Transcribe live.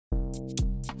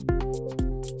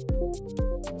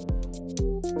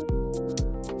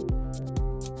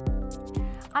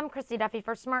I'm Christy Duffy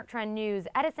for Smart Trend News.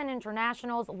 Edison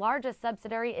International's largest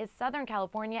subsidiary is Southern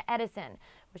California Edison,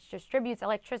 which distributes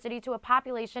electricity to a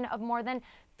population of more than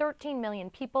 13 million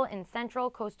people in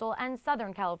Central, Coastal, and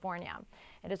Southern California.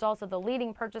 It is also the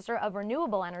leading purchaser of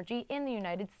renewable energy in the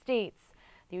United States.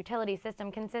 The utility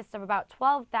system consists of about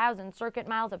 12,000 circuit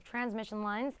miles of transmission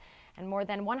lines and more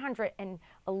than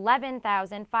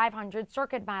 111,500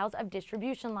 circuit miles of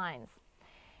distribution lines.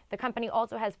 The company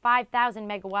also has 5,000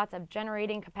 megawatts of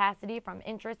generating capacity from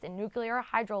interest in nuclear,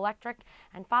 hydroelectric,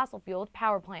 and fossil-fueled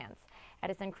power plants.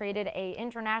 Edison created an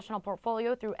international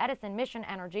portfolio through Edison Mission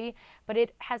Energy, but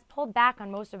it has pulled back on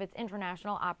most of its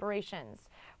international operations.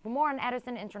 For more on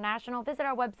Edison International, visit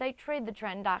our website,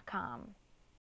 tradethetrend.com.